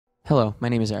Hello, my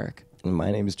name is Eric.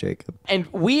 My name is Jacob. And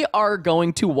we are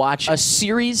going to watch a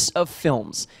series of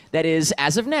films that is,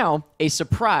 as of now, a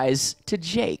surprise to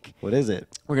Jake. What is it?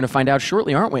 We're going to find out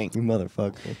shortly, aren't we? You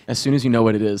motherfucker. As soon as you know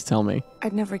what it is, tell me.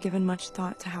 I'd never given much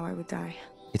thought to how I would die.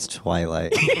 It's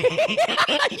Twilight. You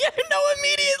know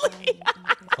immediately.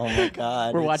 Oh my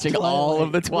god. We're watching all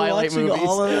of the Twilight movies.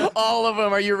 All of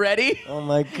them. Are you ready? Oh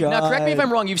my god. Now, correct me if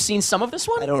I'm wrong. You've seen some of this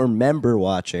one? I don't remember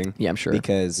watching. Yeah, I'm sure.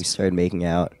 Because we started making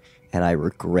out, and I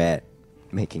regret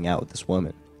making out with this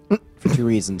woman. For two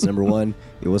reasons. Number one,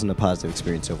 it wasn't a positive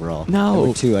experience overall. No.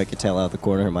 Number two, I could tell out the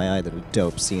corner of my eye that a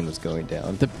dope scene was going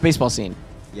down. The baseball scene.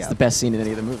 Yeah. It's the best scene in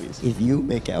any of the movies. If you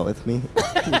make out with me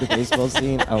through the baseball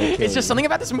scene, I will kill you. It's just something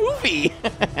about this movie.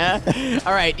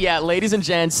 All right, yeah, ladies and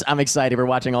gents, I'm excited. We're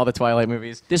watching all the Twilight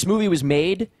movies. This movie was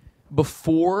made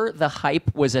before the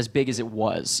hype was as big as it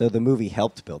was. So the movie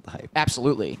helped build the hype.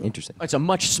 Absolutely. Interesting. It's a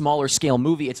much smaller scale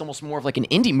movie. It's almost more of like an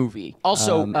indie movie.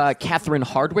 Also, Catherine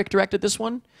Hardwicke directed this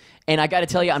one. And I got to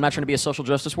tell you, I'm not trying to be a social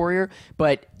justice warrior,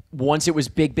 but once it was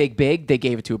big, they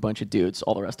gave it to a bunch of dudes,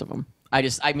 all the rest of them. I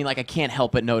mean, like, I can't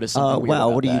help but notice something weird wow,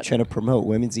 about what are you that. trying to promote?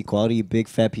 Women's equality, you big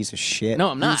fat piece of shit? No,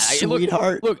 I'm not.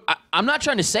 Sweetheart. Look, I'm not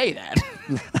trying to say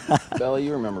that. Bella,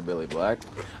 you remember Billy Black?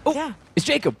 Oh, Yeah. it's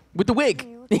Jacob with the wig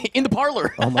in the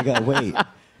parlor. Oh my god,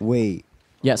 wait.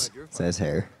 Yes. It says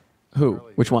hair. Who?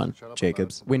 Which one?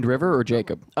 Jacob's. Wind River or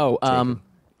Jacob? Oh,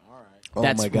 Oh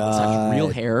that's my god. real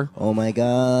hair. Oh my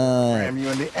god. Ram you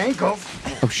in the ankle.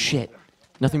 Oh shit!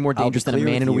 Nothing more I'll be dangerous than a clear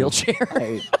man with in a you. wheelchair.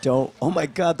 I don't. Oh my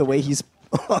god, the way he's.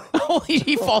 Oh,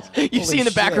 he falls. You Holy see in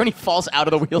the background, he shit. falls out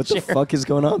of the What wheelchair. the fuck is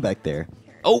going on back there?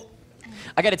 Oh,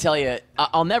 I got to tell you,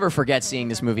 I'll never forget seeing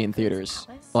this movie in theaters.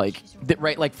 Like,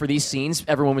 right, like for these scenes,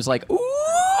 everyone was like, "Ooh,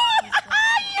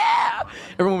 yeah!"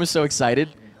 Everyone was so excited.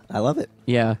 I love it.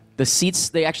 Yeah, the seats.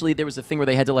 There was a thing where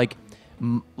they had to like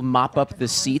mop up the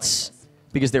seats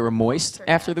because they were moist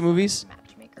after the movies.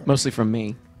 Mostly from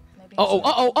me.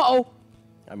 Oh.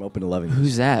 I'm open to loving this.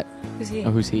 Who's that? Who's he?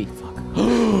 Oh, who's he? Fuck.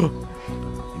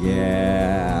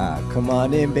 Yeah. Come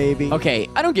on in, baby. Okay,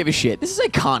 I don't give a shit. This is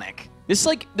iconic.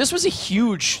 This was a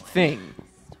huge thing.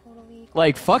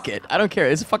 Like, fuck it. I don't care.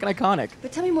 It's fucking iconic.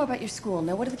 But tell me more about your school.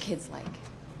 Now, what are the kids like?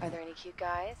 Are there any cute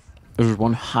guys? There's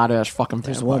one hot-ass fucking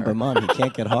There's vampire. one, but mom, he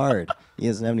can't get hard. He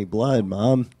doesn't have any blood,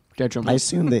 mom. I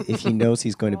assume that if he knows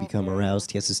he's going to become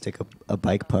aroused, he has to stick a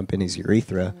bike pump in his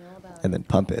urethra and then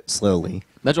pump it slowly.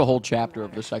 That's a whole chapter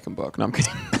of the second book. No, I'm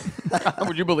kidding.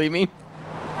 Would you believe me?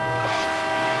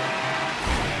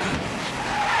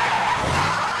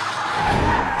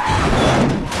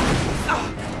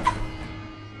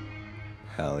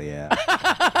 Hell yeah.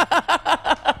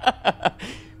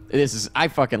 I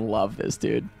fucking love this,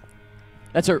 dude.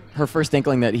 That's her first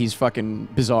inkling that he's fucking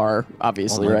bizarre,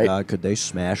 obviously, Oh my right? god, could they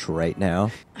smash right now?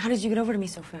 How did you get over to me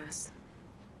so fast?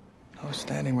 I was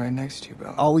standing right next to you,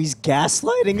 Bella. Oh, he's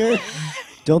gaslighting her?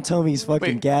 Don't tell me he's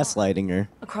fucking Wait. gaslighting her.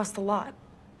 Across the lot.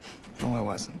 No, I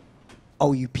wasn't.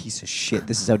 Oh, you piece of shit.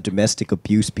 This is how domestic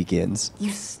abuse begins.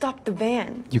 You stopped the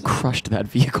van. You crushed that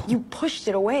vehicle. You pushed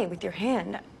it away with your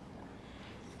hand.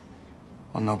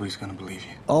 Well, nobody's gonna believe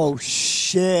you. Oh,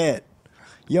 shit.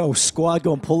 Yo, squad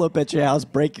gonna pull up at your house,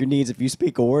 break your knees if you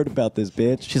speak a word about this,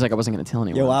 bitch. She's like, I wasn't gonna tell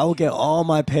anyone. Yo, I will get all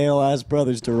my pale-ass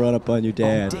brothers to run up on your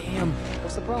dad. Damn.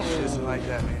 What's the problem? She doesn't like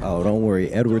that, man. Oh, don't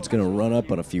worry. Edward's gonna run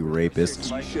up on a few rapists.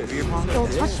 Don't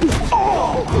touch me.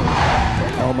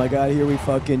 Oh my god, here we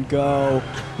fucking go.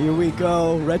 Here we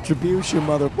go. Retribution,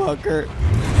 motherfucker.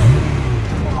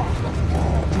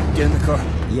 Get in the car.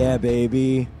 Yeah,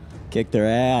 baby. Kick their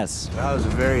ass. That was a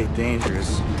very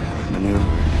dangerous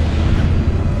maneuver.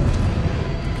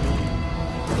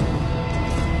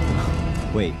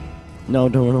 Wait. No,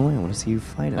 don't run away. I want to see you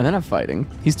fight him. And then I'm fighting.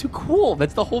 He's too cool.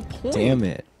 That's the whole point. Damn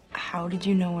it. How did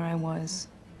you know where I was?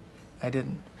 I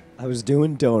didn't. I was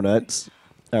doing donuts.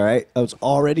 All right? I was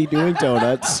already doing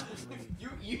donuts.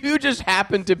 You just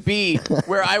happened to be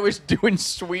where I was doing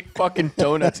sweet fucking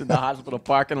donuts in the hospital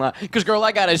parking lot. Because, girl,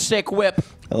 I got a sick whip.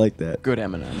 I like that. Good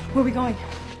Eminem. Where are we going?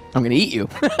 I'm going to eat you.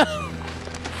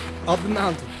 Up the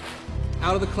mountain,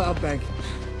 out of the cloud bank.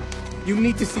 You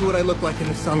need to see what I look like in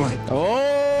the sunlight.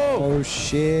 Oh! Oh,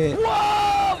 shit.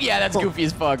 Whoa! Yeah, that's goofy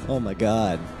as fuck. Oh, my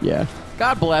God. Yeah.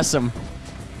 God bless him.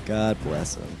 God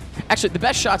bless him. Actually, the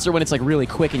best shots are when it's, like, really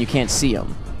quick and you can't see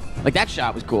them. Like, that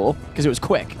shot was cool because it was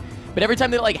quick. But every time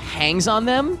that it, like, hangs on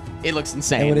them, it looks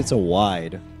insane. And when it's a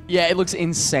wide. Yeah, it looks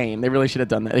insane. They really should have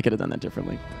done that. They could have done that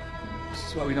differently. This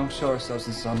is why we don't show ourselves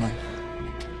in sunlight.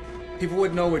 People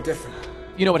would know we're different.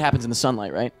 You know what happens in the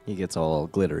sunlight, right? He gets all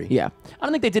glittery. Yeah. I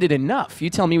don't think they did it enough. You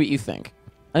tell me what you think.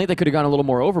 I think they could have gone a little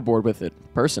more overboard with it,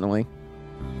 personally.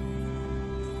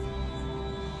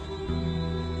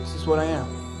 This is what I am.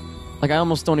 Like, I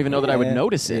almost don't even know that I would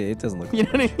notice it. It doesn't look. You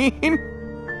know what I mean?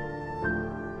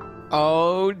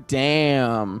 Oh,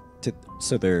 damn.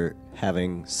 So they're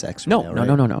having sex right No, now, no, right?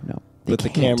 no, no, no, no. They But the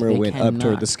can't. camera They went up cannot.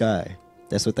 toward the sky.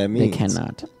 That's what that They means.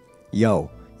 cannot.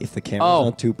 Yo, if the camera's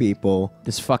on two people,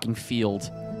 This fucking field.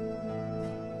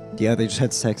 yeah, they just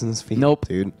had sex in this field. Nope.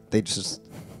 Dude. They just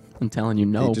I'm telling you,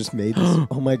 no. They just made this.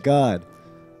 Oh my god.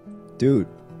 Dude.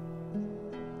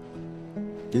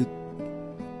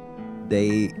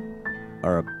 They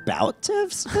are about to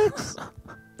have sex?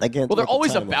 I can't Well, they're tell what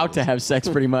always the time about it to is. have sex,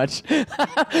 pretty much.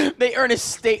 They are in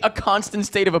a constant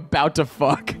state of about to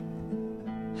fuck.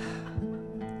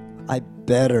 I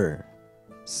better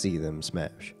see them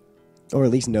smash. Or at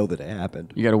least know that it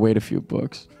happened. You gotta wait a few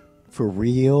books. For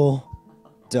real?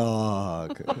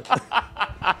 Dog.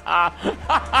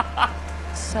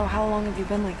 So how long have you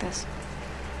been like this?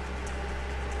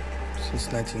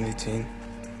 Since 1918.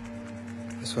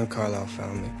 That's when Carlisle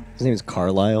found me. His name is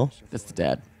Carlisle. That's the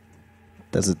dad.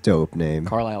 That's a dope name.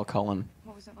 Carlisle Cullen.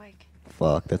 What was it like?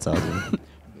 Fuck, that's awesome.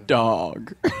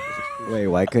 Dog. Wait,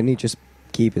 why couldn't he just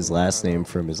keep his last name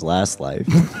from his last life?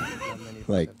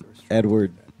 Like,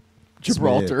 Edward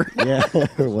Gibraltar. Smith. Yeah,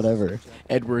 or whatever.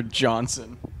 Edward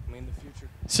Johnson.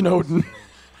 Snowden.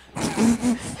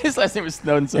 His last name was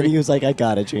Snowden, so And he was like, I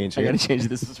gotta change it. I gotta change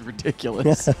this. This is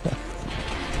ridiculous.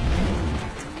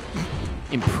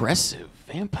 Impressive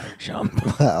vampire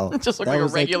jump. Wow. It just looked That like a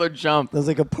was regular jump. That was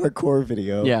like a parkour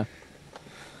video. Yeah.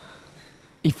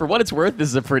 For what it's worth, this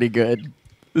is a pretty good,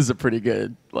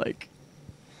 like,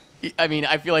 I mean,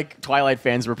 I feel like Twilight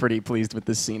fans were pretty pleased with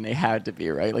this scene. They had to be,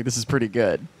 right? Like, this is pretty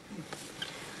good.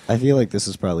 I feel like this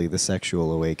is probably the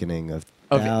sexual awakening of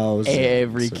thousands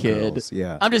Every of kid. girls.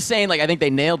 Yeah. I'm just saying, like, I think they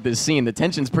nailed this scene. The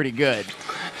tension's pretty good.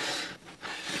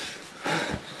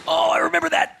 Oh, I remember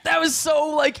that. That was so,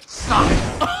 like...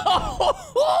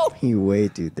 You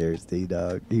wait, dude. There's the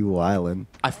dog. He wildin'.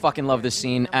 I fucking love this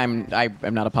scene. I'm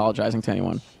not apologizing to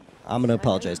anyone. I'm gonna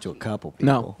apologize to a couple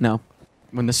people. No.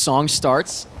 When the song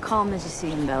starts... Calm as you see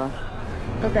him, Bella.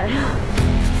 Okay.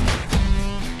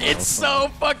 It's so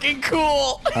fucking cool!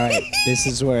 All right, this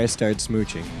is where I start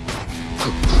smooching.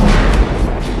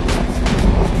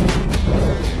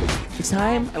 It's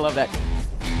time. I love that.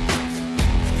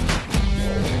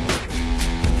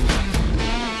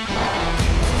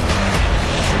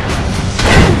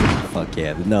 Fuck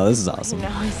yeah. No, this is awesome.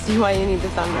 Now I see why you need the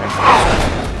thunder.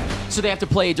 So they have to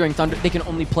play during thunder. They can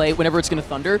only play whenever it's going to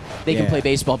thunder. They can Yeah. play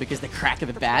baseball because the crack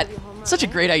of the bat. Such a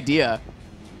great idea.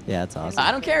 Yeah, it's awesome.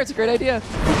 I don't care. It's a great idea.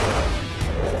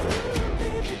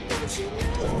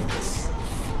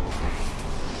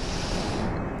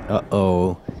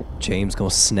 Uh-oh. James gonna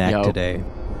snack Yo. today.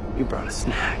 You brought a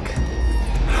snack.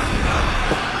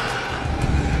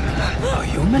 A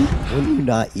human? Wouldn't you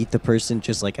not eat the person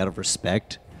just like out of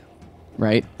respect?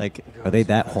 Right? Like, are they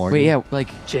that horny? Wait, yeah, like...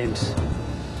 James.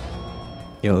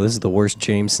 Yo, this is the worst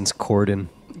James since Corden.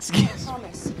 Excuse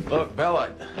Look, Bella,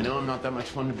 I know I'm not that much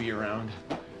fun to be around,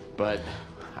 but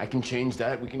I can change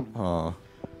that. We can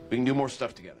do more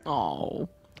stuff together. Oh,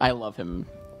 I love him.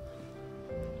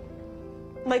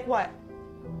 Like what?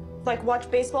 Like watch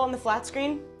baseball on the flat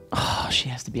screen? Oh, she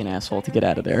has to be an asshole to get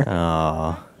out of there.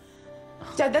 Aw.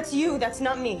 Dad, that's you. That's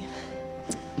not me.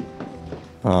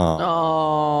 Oh.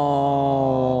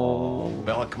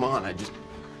 Bella, come on. I just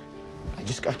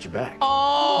got your back.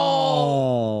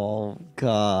 Oh,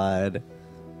 God.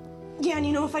 Yeah, and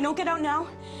you know, if I don't get out now,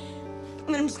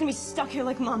 then I'm just gonna be stuck here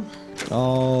like Mom.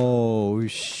 Oh,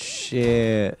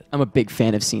 shit. I'm a big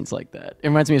fan of scenes like that. It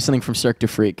reminds me of something from Cirque du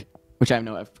Freak, which I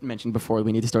know I've mentioned before.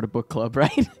 We need to start a book club,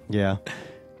 right? Yeah.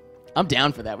 I'm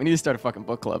down for that. We need to start a fucking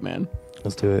book club, man.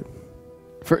 Let's do it.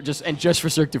 Just for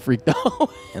Cirque du Freak, though.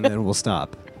 And then we'll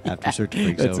stop after Cirque du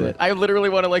Freak's That's over. it. I literally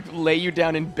want to like lay you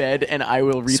down in bed and I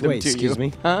will read them Wait, to you. excuse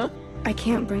me? Huh? I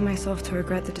can't bring myself to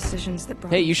regret the decisions that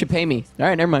brought Hey, you should pay me. All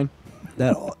right, never mind.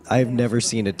 I've never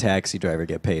seen a taxi driver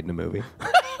get paid in a movie.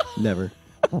 Never.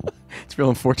 It's real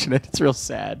unfortunate. It's real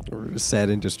sad.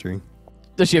 Sad industry.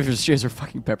 Does she has her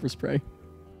fucking pepper spray?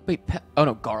 Wait, oh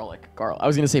no, garlic. Garlic. I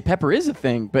was gonna say pepper is a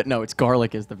thing, but no, it's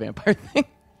garlic is the vampire thing.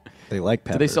 They like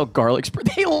pepper. Do they sell garlic spray?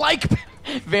 They like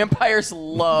vampires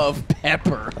love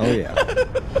pepper. Oh, yeah.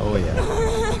 Oh,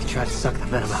 yeah. You can try to suck the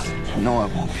venom out. No, I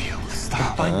won't be able to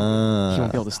stop. He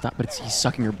won't be able to stop, but he's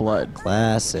sucking your blood.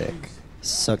 Classic.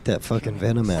 Suck that fucking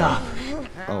venom out. Stop.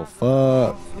 Oh,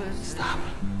 fuck. Stop.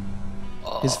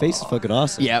 His face is fucking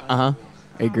awesome. Yeah,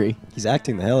 I agree. He's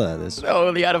acting the hell out of this.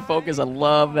 Oh, the out of focus. I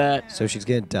love that. So she's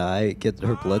gonna die, get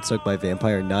her blood sucked by a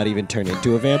vampire, not even turn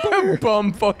into a vampire?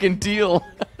 Bum fucking deal.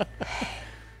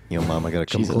 Yo, Mom, I gotta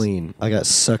come Jesus. clean. I got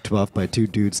sucked off by 2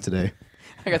 dudes today.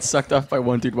 I got sucked off by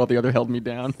one dude while the other held me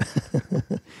down.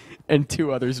 And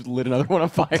 2 others lit another one on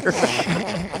fire.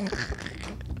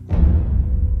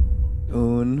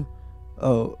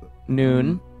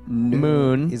 Noon.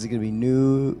 Moon. Is it gonna be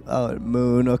new? Oh,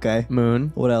 moon. Okay.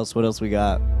 Moon. What else? What else we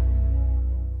got?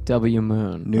 W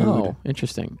moon. Nude. Oh,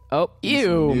 interesting. Oh,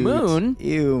 ew, Nudes. moon.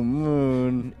 Ew,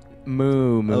 moon.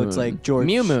 Moo moon. Oh, it's like George.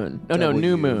 Mew moon. No, W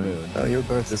new moon. Oh, your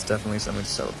birth is definitely something to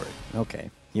celebrate.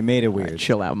 Okay. You made it weird. Right,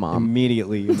 chill out, Mom.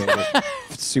 Immediately you made it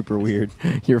super weird.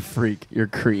 You're a freak. You're a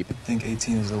creep. I think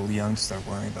 18 is a little young to start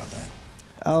worrying about that.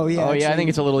 Oh, yeah. Oh, yeah, I actually, think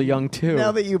it's a little young, too.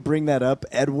 Now that you bring that up,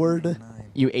 Edward.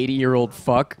 You 80-year-old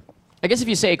fuck. I guess if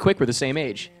you say it quick, we're the same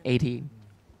age. 18.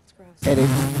 Eddie.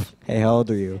 Hey, how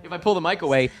old are you? If I pull the mic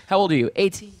away, how old are you?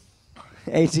 18.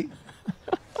 18. You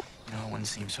know, it wouldn't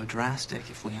seem so drastic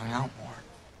if we hung out more.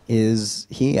 Is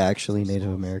he actually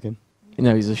Native American?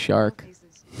 No, he's a shark.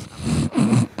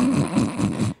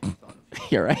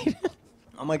 You're right.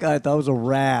 Oh my god, I thought it was a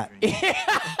rat.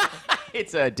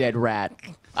 It's a dead rat.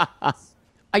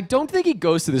 I don't think he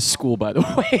goes to this school, by the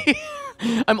way.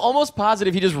 I'm almost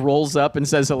positive he just rolls up and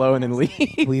says hello and then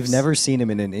leaves. We've never seen him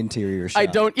in an interior shot. I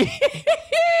don't.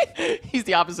 He's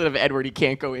the opposite of Edward. He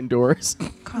can't go indoors.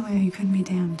 Carlia, you couldn't be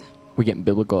damned. We're getting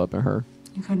biblical up in her.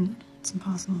 You couldn't. It's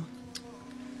impossible.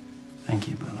 Thank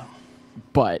you, Bella.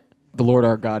 But the Lord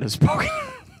our God has spoken.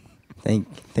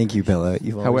 Thank you, Bella.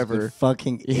 You've always However, been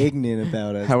fucking ignorant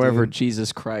about us. However, dude.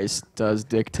 Jesus Christ does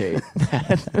dictate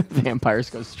that vampires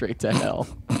go straight to hell.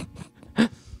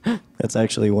 That's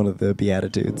actually one of the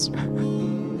Beatitudes.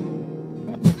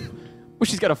 Well,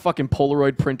 she's got a fucking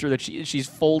Polaroid printer that she's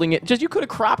folding it. Just you could have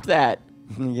cropped that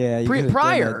Yeah, you could've done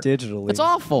prior. that digitally. It's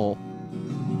awful.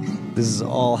 This is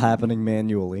all happening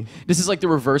manually. This is like the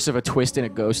reverse of a twist in a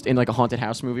ghost in like a haunted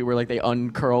house movie where like they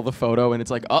uncurl the photo and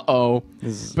it's like uh-oh.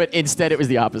 But instead it was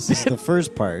the opposite. The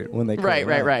first part when they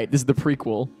Right. This is the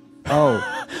prequel.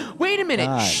 Oh, Wait a minute.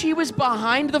 God. She was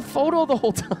behind the photo the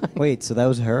whole time. wait, so that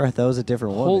was her? I thought it was a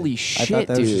different one. Holy I shit, thought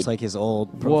that was dude. just like his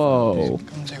old profile Whoa. pic.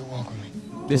 Come take a walk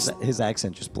with me. His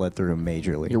accent just bled through him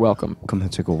majorly. You're welcome. Come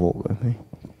and take a walk with me.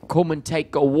 Come and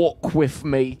take a walk with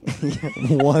me.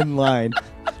 One line.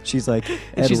 She's like, Edward.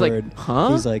 And she's like,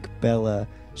 huh? He's like, Bella.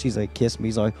 She's like, kiss me.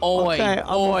 He's like, Oi, okay,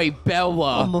 oi,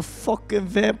 Bella. I'm a fucking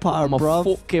vampire, I'm a bruv.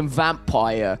 fucking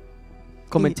vampire.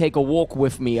 Come and take a walk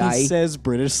with me, eh? He says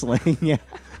British slang. Yeah.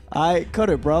 I cut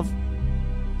it, bruv.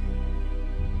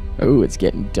 Oh, it's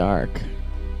getting dark.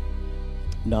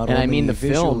 Not And I only mean the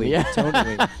film, visually, yeah. but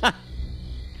tonally.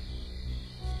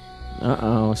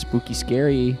 Uh-oh, spooky,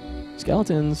 scary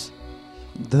skeletons.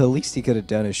 The least he could have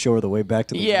done is show her the way back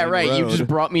to the Yeah, main right. You road. just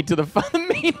brought me to the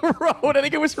main road. I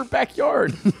think it was her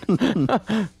backyard.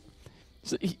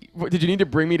 So did you need to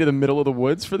bring me to the middle of the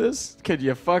woods for this? Could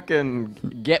you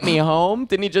fucking get me home?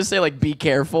 Didn't he just say, like, be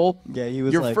careful? Yeah, he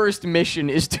was Your like, first mission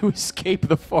is to escape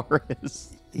the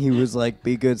forest. he was like,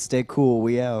 be good, stay cool,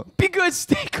 we out. Be good,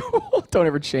 stay cool. Don't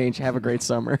ever change. Have a great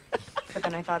summer. But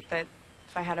then I thought that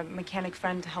if I had a mechanic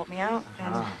friend to help me out,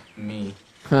 and Me.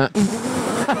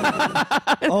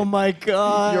 Oh my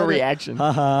god. Your reaction.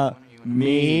 Haha.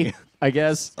 Me, I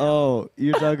guess. Oh,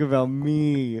 you're talking about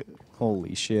me.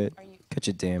 Holy shit. Cut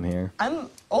your damn hair. I'm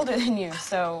older than you,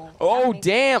 so. Oh,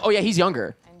 damn. Oh, yeah, he's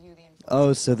younger. And you the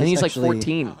Oh, so this And he's actually, like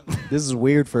 14. This is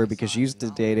weird for her because she's used to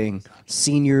dating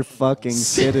senior fucking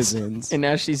citizens. And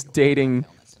now she's dating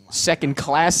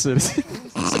second-class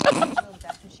citizens.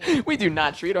 We do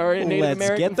not treat our Native Let's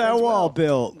American get that friends wall well.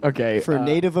 built. Okay, For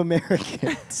Native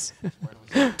Americans.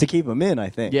 To keep them in, I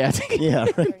think. Yeah. Yeah,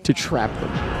 right. To trap them.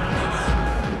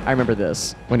 I remember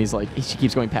this when he's like, she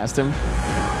keeps going past him.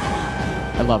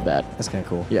 I love that. That's kind of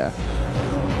cool. Yeah.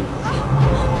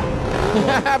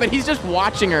 But he's just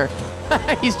watching her.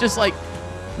 He's just like,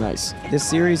 nice. This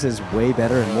series is way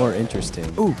better and more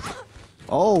interesting. Ooh.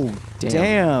 Oh,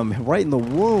 damn. Right in the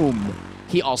womb.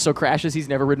 He also crashes. He's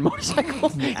never ridden a motorcycle.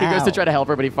 He goes Ow. to try to help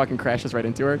her, but he fucking crashes right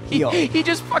into her. He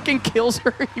just fucking kills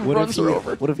her. He What runs if her he,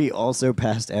 over. What if he also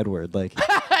passed Edward? Like,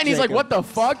 And he's like, Jacob, what the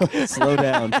fuck? slow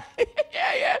down.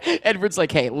 Yeah. Edward's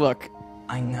like, hey, look.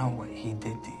 I know what he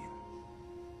did to you.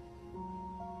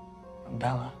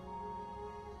 Bella,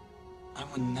 I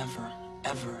would never,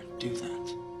 ever do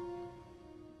that.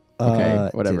 Okay,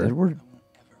 whatever. Did Edward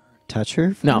touch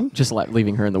her? for No, me? just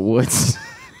leaving her in the woods.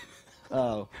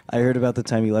 Oh, I heard about the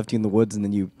time he left you in the woods and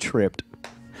then you tripped.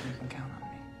 You can count on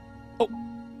me. Oh,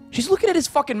 she's looking at his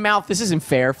fucking mouth. This isn't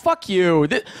fair. Fuck you.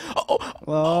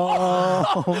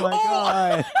 Oh my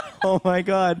god. Oh my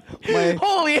god. My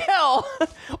Holy hell.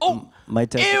 Oh, my ew.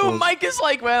 testicles. Mike is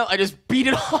like, well, I just beat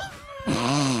it off.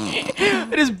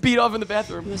 I just beat off in the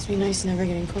bathroom. Must be nice never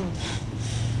getting cold.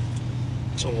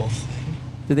 It's a wolf thing.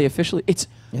 Did they officially? It's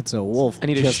a wolf. I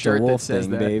need a just shirt a wolf that says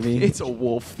thing, that. baby. It's a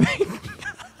wolf thing.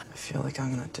 I feel like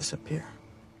I'm gonna disappear.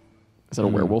 Is that a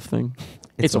werewolf thing?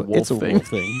 It's a wolf It's a thing. wolf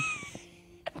thing.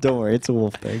 Don't worry, it's a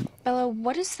wolf thing. Bella,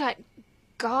 what is that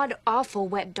god-awful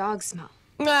wet dog smell?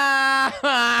 It's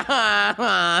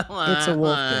a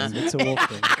wolf thing. It's a wolf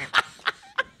thing.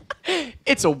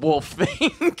 It's a wolf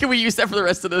thing. Can we use that for the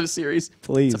rest of the series?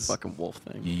 Please. It's a fucking wolf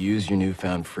thing. You use your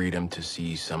newfound freedom to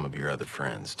see some of your other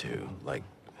friends, too. Like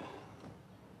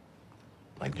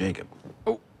Jacob.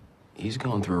 Oh. He's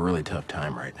going through a really tough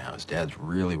time right now. His dad's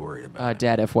really worried about it.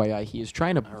 Dad, FYI, he is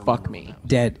trying to fuck me.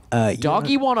 Dad,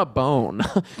 Doggy want a bone.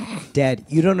 Dad,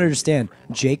 you don't understand.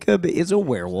 Jacob is a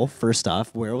werewolf, first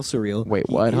off. Werewolf surreal. Wait,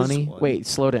 He what, is honey? one. Wait,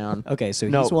 slow down. Okay, so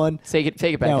No, he's one. Take it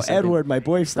back. Now, a second. Edward, my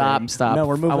boyfriend. Stop. No,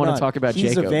 we're moving I want on. to talk about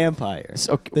He's Jacob. a vampire.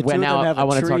 So, The two well, of now them have I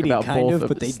want to talk treaty, about kind both of,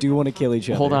 but they do want to kill each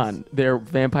other. Hold on. They're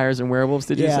vampires and werewolves,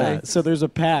 did you Yeah, say? so there's a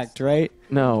pact, right?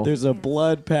 No. There's a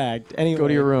blood pact. Anyway, Go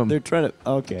to your room. They're trying to...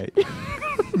 Okay.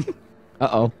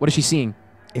 Uh-oh. What is she seeing?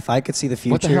 If I could see the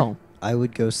future, What the hell? I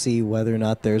would go see whether or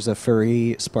not there's a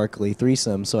furry, sparkly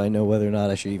threesome, so I know whether or not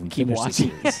I should even Keep finish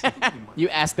watching. the series. You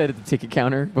ask that at the ticket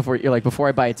counter before you're like, before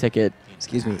I buy a ticket.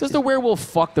 Excuse me. Does the werewolf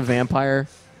fuck the vampire?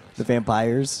 The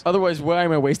vampires? Otherwise, why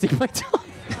am I wasting my time?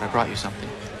 I brought you something.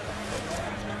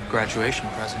 Graduation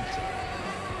present.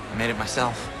 I made it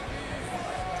myself.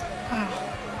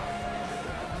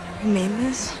 You made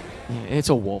this? Yeah, it's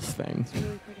a wolf thing.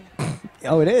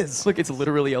 Oh, it is. Look, it's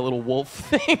literally a little wolf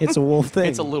thing. It's a wolf thing.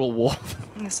 It's a little wolf.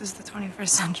 This is the 21st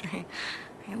century.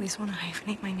 I at least want to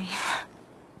hyphenate my name.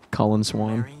 Colin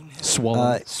Swan.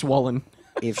 Swollen. Swollen.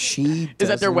 If she Is that their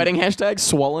doesn't- wedding hashtag?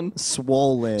 Swollen?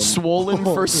 Swollen. Swollen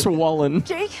for swollen.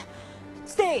 Jake,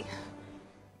 stay.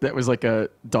 That was like a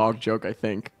dog joke, I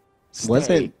think. Was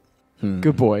Stay. it?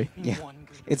 Good boy. Yeah.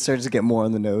 It starts to get more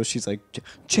on the nose. She's like,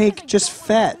 Jake, just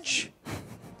fetch.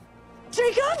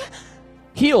 Jacob,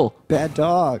 Heel. Bad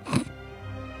dog.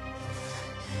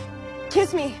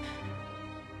 kiss me.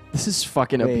 This is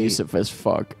fucking Wait. abusive as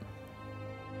fuck.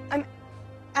 I'm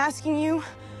asking you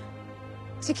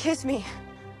to kiss me.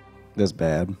 That's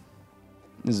bad.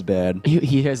 This is bad.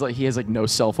 He has like no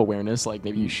self-awareness. Like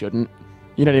maybe you shouldn't.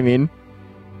 You know what I mean?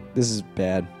 This is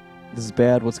bad. This is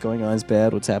bad. What's going on is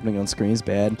bad. What's happening on screen is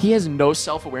bad. He has no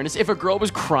self-awareness. If a girl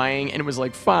was crying and was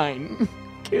like, "Fine,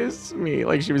 kiss me,"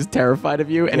 like she was terrified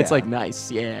of you, and it's Yeah. like, "Nice,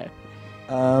 yeah."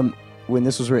 When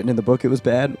this was written in the book, it was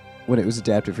bad. When it was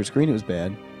adapted for screen, it was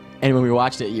bad. And when we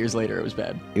watched it years later, it was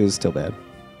bad. It was still bad.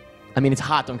 I mean, it's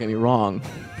hot. Don't get me wrong.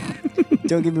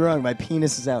 Don't get me wrong. My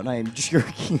penis is out and I am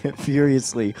jerking it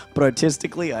furiously. But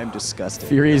artistically, I'm disgusted.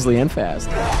 Furiously and fast.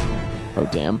 Oh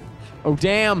damn! Oh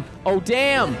damn! Oh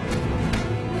damn!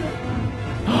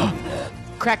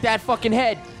 Crack that fucking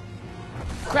head!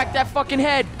 Crack that fucking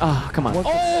head! Oh, come on!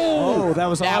 Oh, that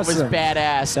was that awesome. was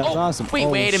badass. That was awesome. Wait,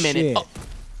 Holy wait a minute. shit.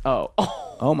 Oh,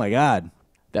 Oh my god.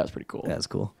 that was pretty cool. That's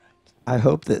cool. I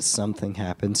hope that something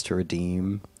happens to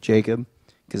redeem Jacob.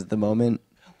 Because at the moment,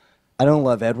 I don't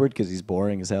love Edward because he's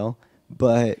boring as hell.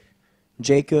 But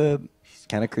Jacob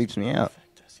kind of creeps me out.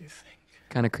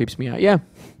 Kind of creeps me out. Yeah,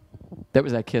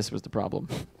 that kiss was the problem.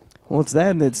 Well, it's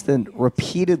that, and it's then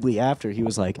repeatedly after he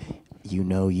was like, "You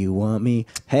know you want me.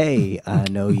 Hey, I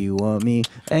know you want me.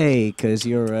 Hey, 'cause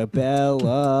you're a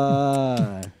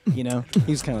Bella." You know,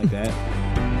 he was kind of like that.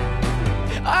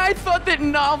 I thought that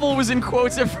novel was in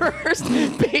quotes at first,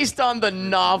 based on the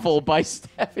novel by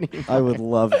Stephanie. I would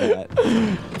love that.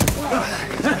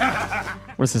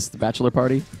 What's this? The bachelor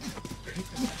party?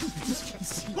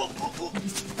 What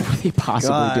are they possibly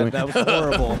God, doing? that was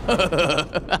horrible.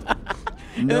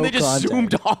 And then they just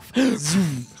zoomed off.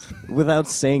 without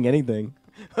saying anything.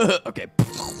 Okay.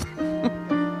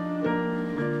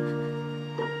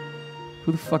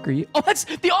 Who the fuck are you? Oh, that's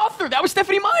the author. That was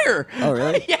Stephanie Meyer. Oh,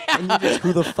 really? Yeah. And you just,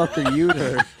 who the fuck are you to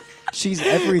her? She's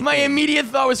everything. My immediate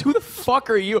thought was, who the fuck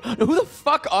are you? No, who the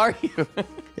fuck are you?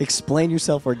 Explain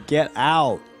yourself or get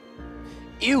out.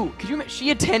 Ew, could you imagine? She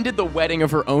attended the wedding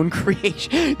of her own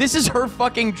creation. This is her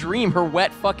fucking dream, her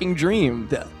wet fucking dream.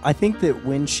 I think that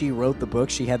when she wrote the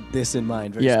book, she had this in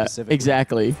mind very specifically.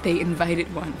 Exactly. They invited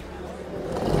one.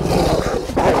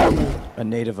 A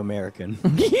Native American.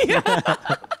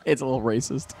 It's a little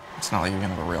racist. It's not like you're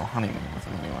gonna have a real honeymoon with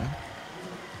him anyway.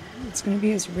 It's gonna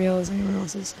be as real as anyone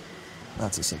else's.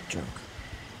 That's a sick joke.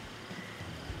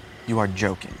 You are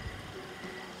joking.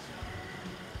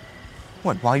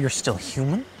 What, while you're still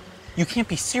human? You can't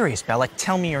be serious, Belle. Like,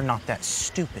 tell me you're not that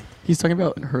stupid. He's talking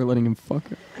about her letting him fuck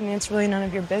her. I mean, it's really none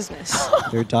of your business.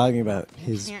 They're talking about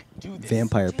his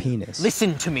vampire penis.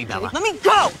 Listen to me, Bella. Let me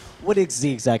go! What is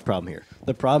the exact problem here?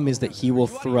 The problem is that he will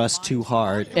thrust too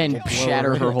hard And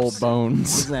shatter her whole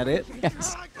bones. Isn't that it?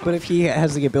 Yes. But if he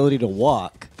has the ability to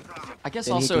walk, I guess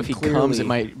then also if he can comes, clearly- it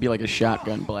might be like a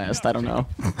shotgun blast. I don't know.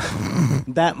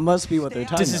 that must be what they're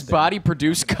talking Does his about. body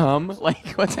produce cum?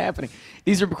 Like, what's happening?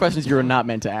 These are questions you're not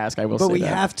meant to ask, I will say But we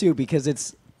that. have to because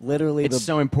it's literally It's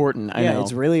so important, I yeah, know.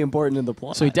 it's really important in the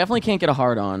plot. So he definitely can't get a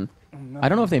hard on. I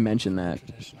don't know if they mentioned that.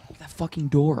 That fucking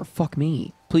door. Fuck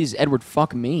me. Please, Edward,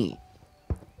 fuck me.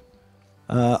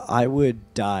 I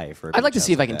would die for. I'd like to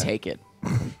see if I can take it.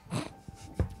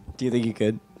 Do you think you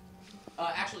could?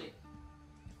 Actually,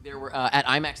 there were at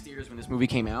IMAX theaters when this movie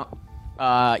came out.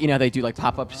 You know how they do like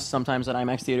pop-ups sometimes at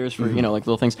IMAX theaters for you know like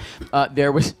little things.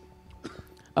 There was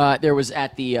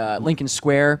at the Lincoln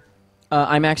Square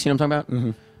IMAX. You know what I'm talking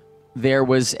about? There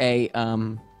was a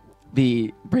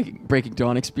the Breaking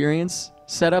Dawn experience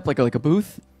set up like a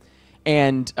booth,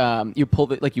 and you pull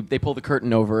they pull the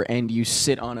curtain over and you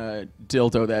sit on a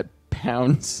dildo that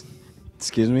pounds.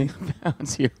 Excuse me.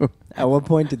 Pounds you. At what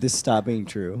point did this stop being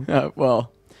true?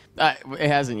 Well, it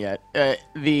hasn't yet.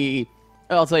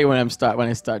 I'll tell you when I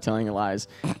start telling lies.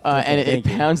 And it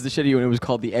pounds the shit out of you, and it was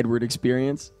called the Edward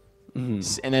Experience. And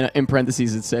then in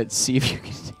parentheses it said, "See if you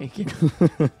can take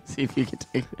it." See if you can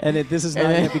take it. And this has not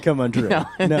yet become untrue. No,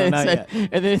 No, not yet. And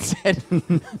then it said,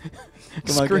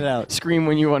 Come on, get it out. Scream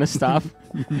when you want to stop.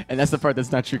 And that's the part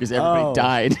that's not true because everybody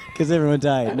died. Because everyone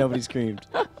died. Nobody screamed.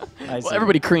 Well,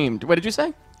 everybody creamed. What did you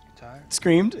say?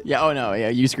 Screamed? Yeah. Oh no. Yeah.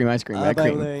 You scream. I scream. I By the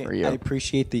cream way, for you. I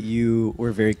appreciate that you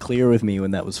were very clear with me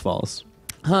when that was false.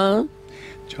 Huh? Do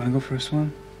you want to go for a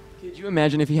swim? Could you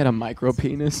imagine if he had a micro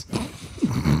penis?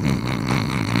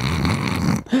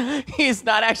 He's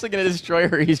not actually going to destroy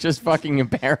her. He's just fucking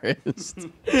embarrassed.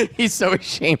 He's so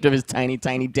ashamed of his tiny,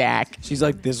 tiny dack. She's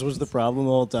like, this was the problem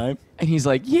the whole time? And he's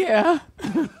like, yeah.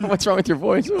 What's wrong with your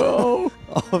voice? Oh.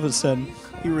 All of a sudden,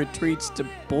 he retreats to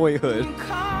boyhood.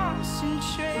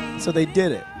 So they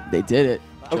did it. They did it.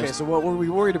 Okay, so what were we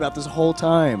worried about this whole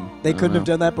time? They couldn't have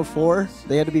done that before?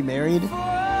 They had to be married?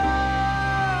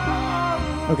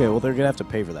 Okay, well, they're going to have to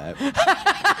pay for that.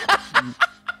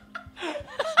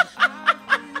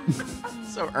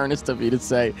 So earnest of you to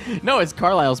say. No, it's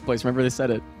Carlisle's place. Remember they said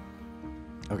it.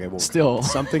 Okay, well, still.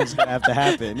 Something's going to have to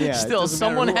happen. Yeah. Still,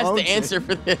 someone has to answer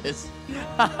for this.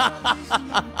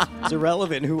 It's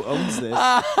irrelevant who owns this.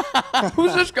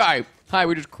 Who's this guy? Hi,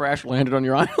 we just crash landed on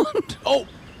your island. Oh,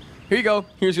 here you go.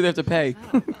 Here's who they have to pay.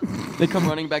 They come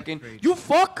running back in. You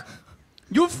fuck!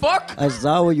 You fuck! I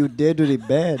saw what you did to the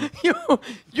bed.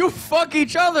 You fuck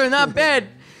each other in that bed.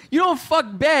 You don't fuck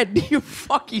bed. You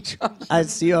fuck each other. I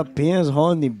see your penis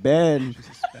hole in the bed.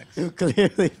 You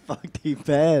clearly fucked the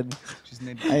bed.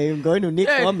 I am going to need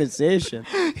compensation.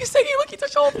 He's taking a look at the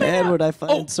whole thing. Edward, I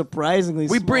find it surprisingly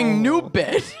We small. bring new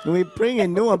bed. We bring a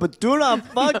new one, but do not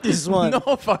fuck this one.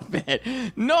 No fuck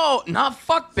bed. No, not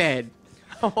fuck bed.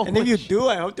 And if you do,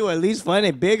 I hope to at least find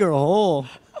a bigger hole.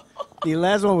 The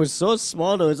last one was so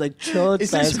small, though. It's like chode Is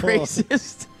size this hole.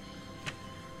 racist?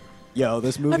 Yo,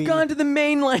 this movie. I've gone to the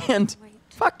mainland.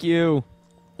 Fuck you.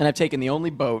 And I've taken the only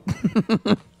boat.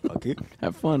 Fuck you.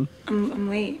 Have fun. I'm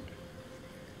late.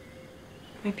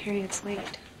 My period's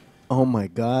late. Oh my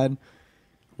god.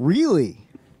 Really?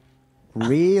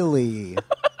 Really?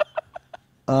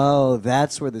 Oh,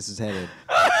 that's where this is headed.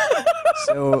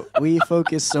 So we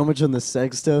focus so much on the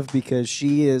sex stuff because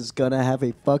she is gonna have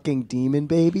a fucking demon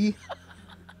baby?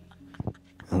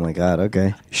 Oh my god,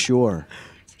 okay. Sure.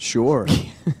 Sure.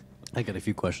 I got a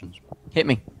few questions. Hit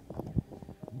me.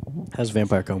 How's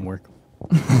vampire comb work?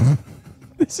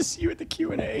 This is you at the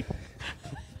Q&A.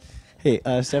 Hey,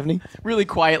 Stephanie? Really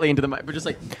quietly into the mic, but just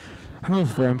like, how's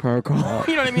vampire comb?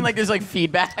 You know what I mean? Like there's like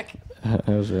feedback.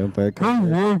 How's vampire comb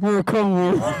work?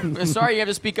 Sorry, you have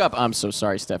to speak up. I'm so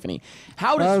sorry, Stephanie.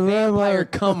 How does vampire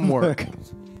cum work?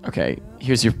 Okay,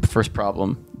 here's your first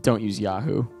problem. Don't use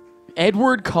Yahoo.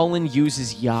 Edward Cullen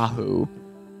uses Yahoo.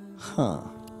 Huh.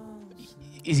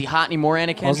 Is he hot anymore,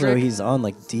 Anna Kendrick? Also, he's on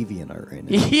like DeviantArt right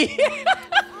now. Yeah.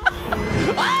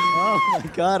 Oh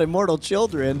my god, Immortal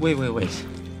Children. Wait.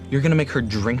 You're gonna make her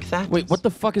drink that? Wait, what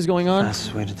the fuck is going on?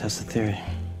 Fastest way to test the theory.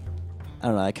 I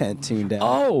don't know, I kind of tuned out.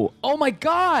 Oh my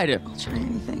god! I'll try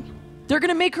anything. They're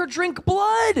gonna make her drink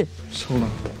blood! Just hold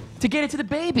on. To get it to the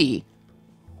baby.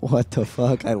 What the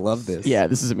fuck? I love this. Yeah,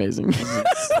 this is amazing. This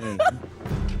is insane.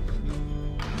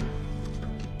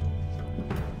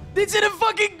 It's in a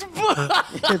fucking.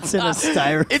 It's in a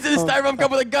styrofoam. It's in a styrofoam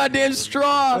cup with a goddamn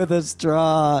straw. With a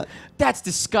straw. That's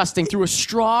disgusting. Through a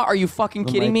straw? Are you fucking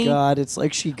kidding me? Oh my god! It's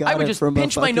like she got I would it just from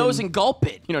pinch a my fucking... nose and gulp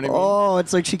it. You know what I mean? Oh,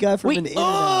 it's like she got it from an In-N-Out.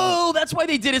 Oh, that's why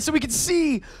they did it, so we could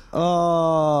see.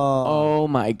 Oh. Oh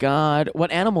my god.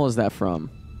 What animal is that from?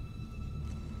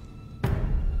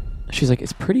 She's like,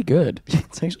 it's pretty good.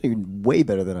 It's actually way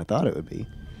better than I thought it would be.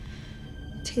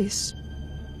 Taste.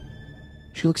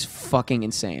 She looks fucking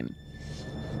insane.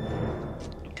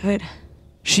 Good.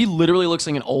 She literally looks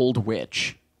like an old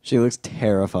witch. She looks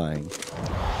terrifying.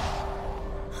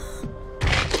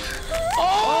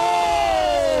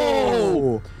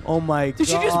 Oh! Oh my god. Did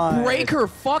she just break her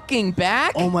fucking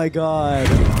back? Oh my god.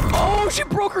 Oh, she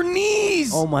broke her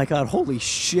knees! Oh my god, holy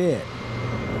shit.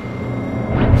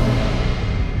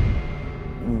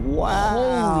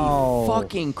 Wow. Holy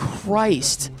fucking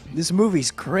Christ. This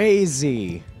movie's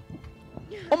crazy.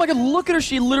 Oh my god, look at her.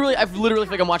 I literally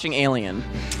feel like I'm watching Alien.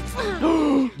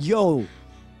 Yo,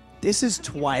 this is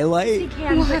Twilight?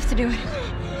 We'll have to do it.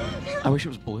 I wish it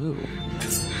was blue.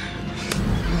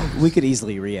 We could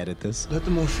easily re-edit this. Let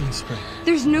the morphine spray.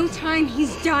 There's no time.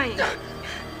 He's dying.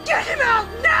 Get him out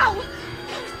now!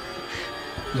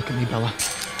 Look at me, Bella.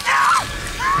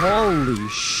 Holy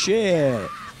shit.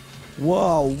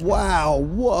 Whoa, wow,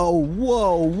 whoa,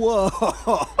 whoa, whoa.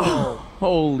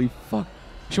 Holy fuck.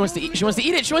 She wants to eat. She wants to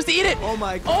eat it. She wants to eat it. Oh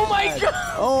my god. Oh my god.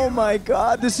 Oh my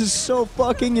god, this is so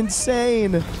fucking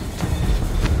insane.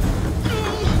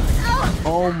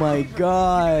 Oh my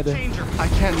god. I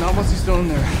can't, not once he's still in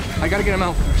there. I gotta get him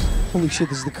out first. Holy shit,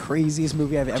 this is the craziest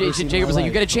movie I've ever seen. Jacob was like,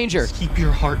 you gotta change her. Keep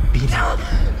your heart beating.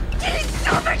 He's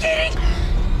suffocating!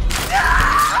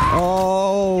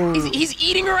 Oh. He's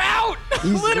eating her out.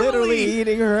 He's literally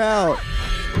eating her out.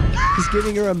 He's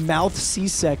giving her a mouth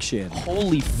C-section.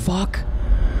 Holy fuck.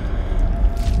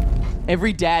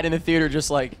 Every dad in the theater just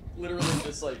like, literally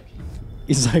just like.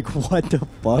 He's like, what the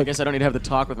fuck? I guess I don't need to have the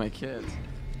talk with my kids.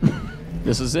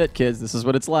 This is it, kids. This is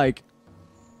what it's like.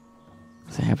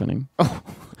 What's happening? Oh.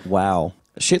 Wow.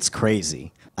 Shit's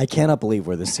crazy. I cannot believe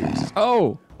where this series is.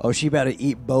 Oh. Oh, she about to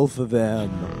eat both of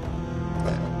them.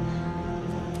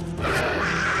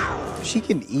 She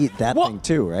can eat that thing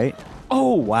too, right?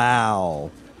 Oh.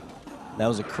 Wow. That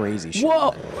was a crazy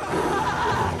shot.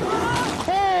 Whoa.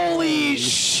 Holy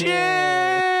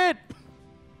shit.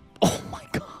 Oh my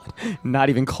god. Not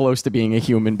even close to being a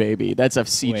human baby. That's a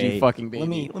CG Wait, fucking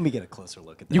baby. Let me get a closer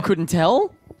look at that. You couldn't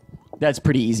tell? That's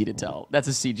pretty easy to tell. That's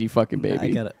a CG fucking baby.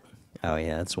 I got it. Oh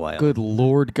yeah, that's wild. Good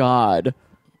Lord God.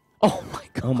 Oh my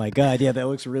god. Oh my god, yeah, that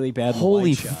looks really bad.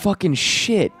 Holy in the wide shot. fucking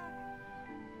shit.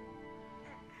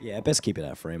 Yeah, best keep it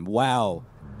out frame. Wow.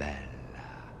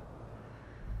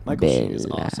 Michael Sheen is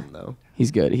Bella. awesome though.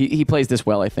 He's good. He plays this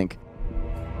well, I think.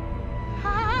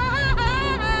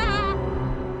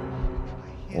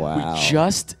 Wow. We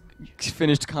just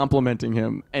finished complimenting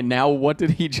him, and now what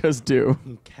did he just do?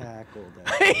 He cackled.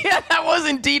 Yeah, that was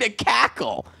indeed a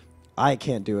cackle. I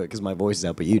can't do it because my voice is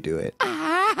out, but you do it.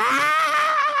 And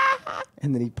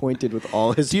then he pointed with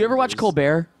all his. Do you ever watch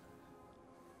Colbert?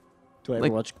 Do I ever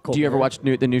watch Colbert? Do you ever watch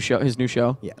the new show? His new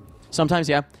show? Yeah. Sometimes,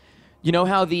 yeah. You know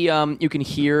how the you can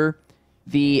hear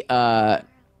the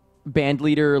band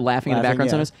leader laughing in the background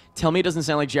yeah. sometimes? Tell me it doesn't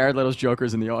sound like Jared Leto's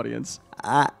Joker's in the audience.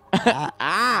 It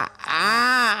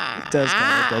does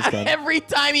kind of. Every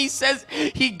time he says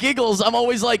he giggles, I'm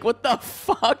always like, what the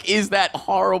fuck is that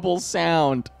horrible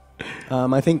sound?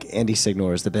 I think Andy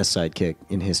Signor is the best sidekick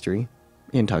in history.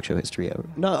 In talk show history ever.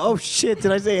 No, oh shit,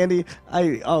 did I say Andy?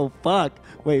 Oh fuck.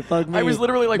 Wait, fuck me. I was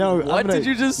literally like, no, what did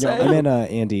you just say? I meant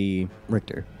Andy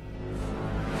Richter.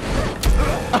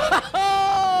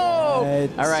 Oh!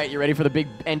 All right, you ready for the big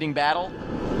ending battle?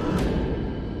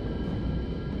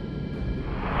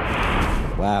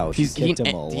 Wow, she kicked him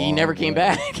a he long never came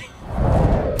way. back.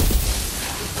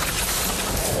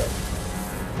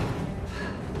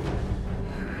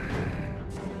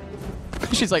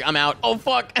 She's like, I'm out. Oh,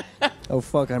 fuck. Oh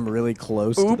fuck, I'm really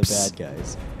close Oops. to the bad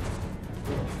guys.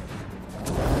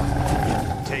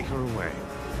 Take her away.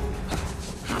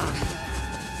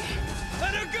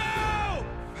 Let her go!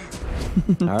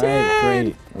 All right,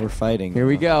 great. We're fighting. Here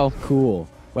we go. Cool.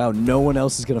 Wow, no one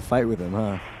else is gonna fight with him,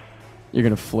 huh? You're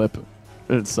going to flip.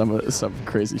 It's some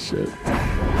crazy shit.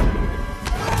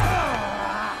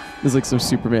 This is like some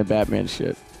Superman, Batman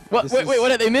shit. What? Wait,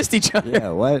 what? They missed each other. Yeah,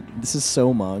 what? This is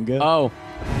so manga. Oh.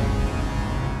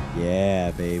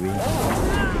 Yeah, baby.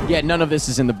 Yeah, none of this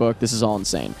is in the book. This is all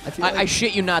insane. I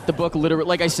shit you not. The book literally,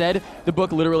 like I said, the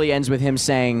book literally ends with him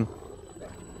saying,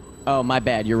 "Oh, my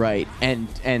bad. You're right," and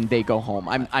they go home.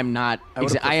 I am not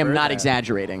preferred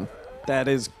exaggerating. That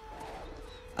is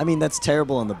I mean, that's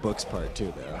terrible on the book's part,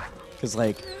 too, though. Because,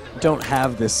 like, don't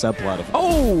have this subplot of...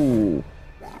 Oh!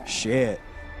 Shit.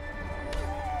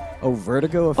 Oh,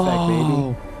 vertigo effect,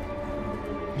 baby.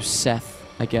 Seth,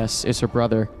 I guess, is her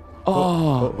brother.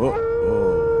 Oh.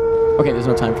 Okay, there's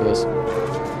no time for this.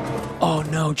 Oh,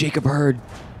 no, Jacob heard.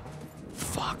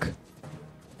 Fuck.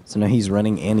 So now he's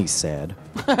running and he's sad.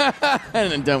 And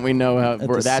then don't we know how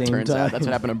where that turns time. out? That's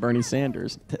what happened to Bernie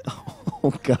Sanders.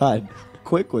 Oh, God.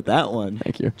 Quick with that one.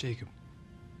 Thank you. Jacob,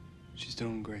 she's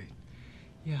doing great.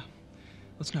 Yeah.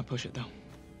 Let's not push it, though.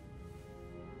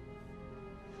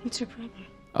 What's your problem?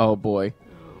 Oh, boy.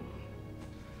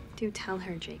 Do tell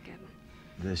her, Jacob.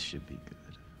 This should be good.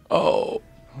 Oh.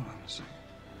 Hold on a second.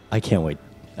 I can't wait.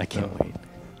 I can't wait.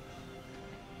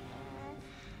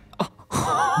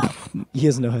 He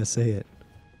doesn't know how to say it.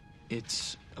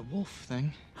 It's a wolf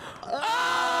thing.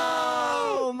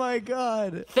 Oh my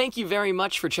God. Thank you very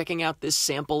much for checking out this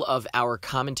sample of our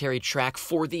commentary track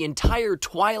for the entire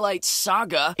Twilight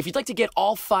Saga. If you'd like to get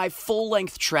all 5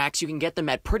 full-length tracks, you can get them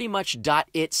at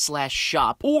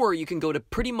prettymuch.it/shop, or you can go to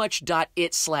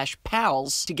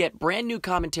prettymuch.it/pals to get brand new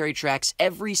commentary tracks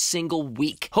every single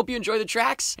week. Hope you enjoy the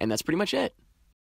tracks, and that's pretty much it.